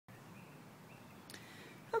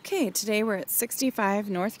Okay, today we're at 65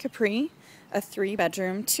 North Capri, a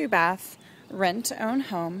 3-bedroom, 2-bath, rent-to-own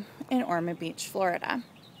home in Ormond Beach, Florida.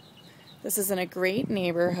 This is in a great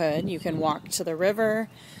neighborhood. You can walk to the river,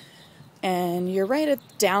 and you're right at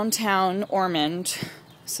downtown Ormond.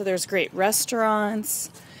 So there's great restaurants,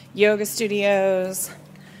 yoga studios,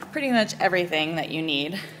 pretty much everything that you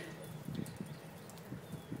need.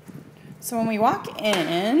 So when we walk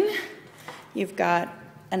in, you've got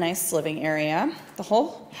a nice living area. The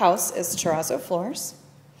whole house is terrazzo floors.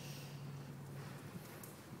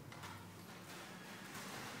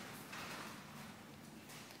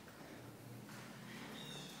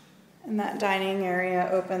 And that dining area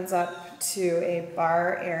opens up to a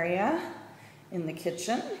bar area in the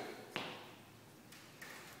kitchen.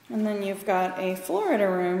 And then you've got a Florida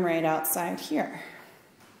room right outside here.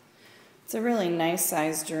 It's a really nice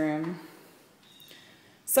sized room.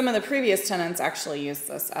 Some of the previous tenants actually used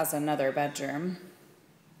this as another bedroom.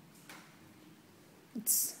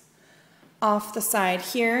 It's off the side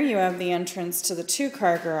here. You have the entrance to the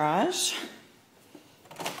 2-car garage.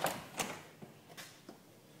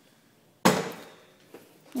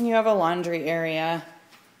 And you have a laundry area.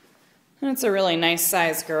 And it's a really nice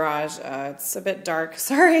sized garage. It's a bit dark,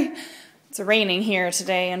 sorry. It's raining here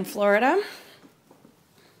today in Florida.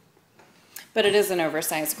 But it is an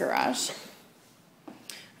oversized garage.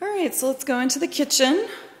 All right, so let's go into the kitchen.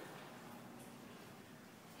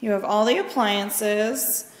 You have all the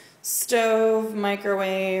appliances, stove,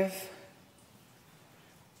 microwave,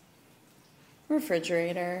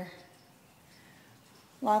 refrigerator,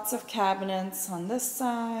 lots of cabinets on this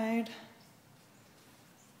side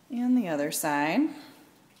and the other side.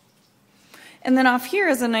 And then off here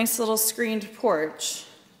is a nice little screened porch,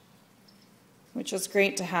 which is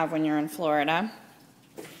great to have when you're in Florida.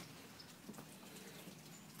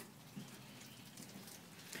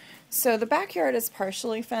 So the backyard is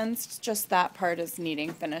partially fenced, just that part is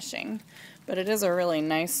needing finishing. But it is a really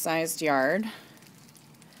nice sized yard.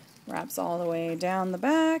 Wraps all the way down the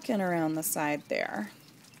back and around the side there.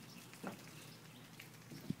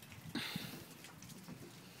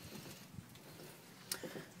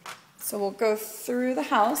 So we'll go through the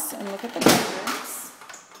house and look at the bedrooms.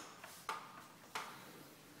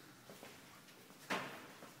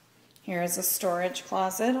 Here's a storage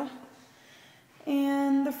closet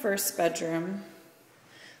and the first bedroom.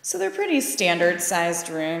 So they're pretty standard sized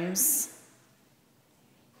rooms.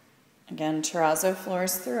 Again, terrazzo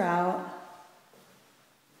floors throughout.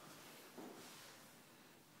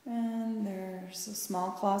 And there's a small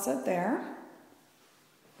closet there.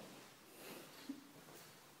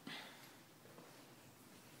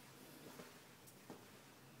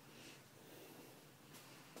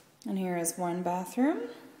 And here is one bathroom.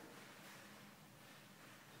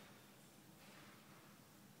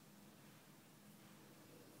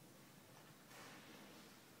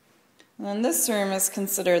 And then this room is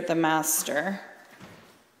considered the master.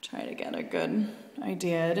 Try to get a good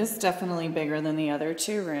idea. It is definitely bigger than the other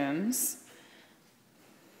 2 rooms.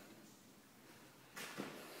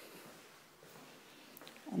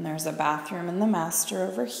 And there's a bathroom in the master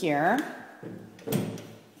over here.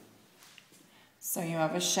 So you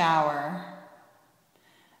have a shower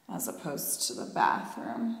as opposed to the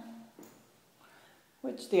bathroom,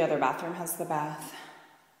 which the other bathroom has the bath.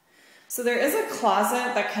 So there is a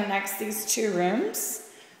closet that connects these 2 rooms.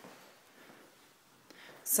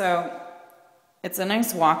 So it's a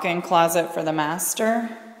nice walk-in closet for the master,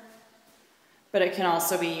 but it can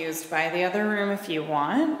also be used by the other room if you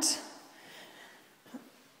want.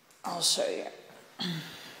 I'll show you.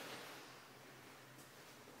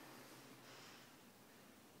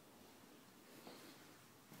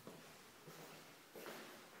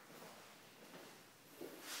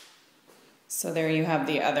 So there you have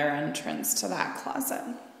the other entrance to that closet.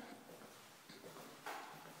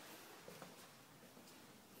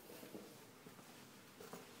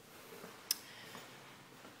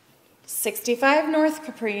 "65 North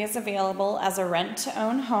Capri is available as a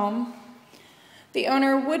rent-to-own home. The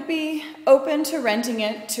owner would be open to renting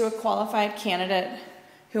it to a qualified candidate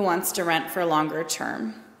who wants to rent for longer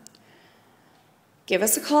term. Give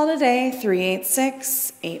us a call today,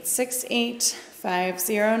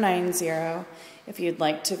 386-868-5090, if you'd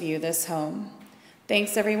like to view this home.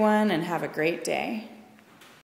 Thanks, everyone, and have a great day.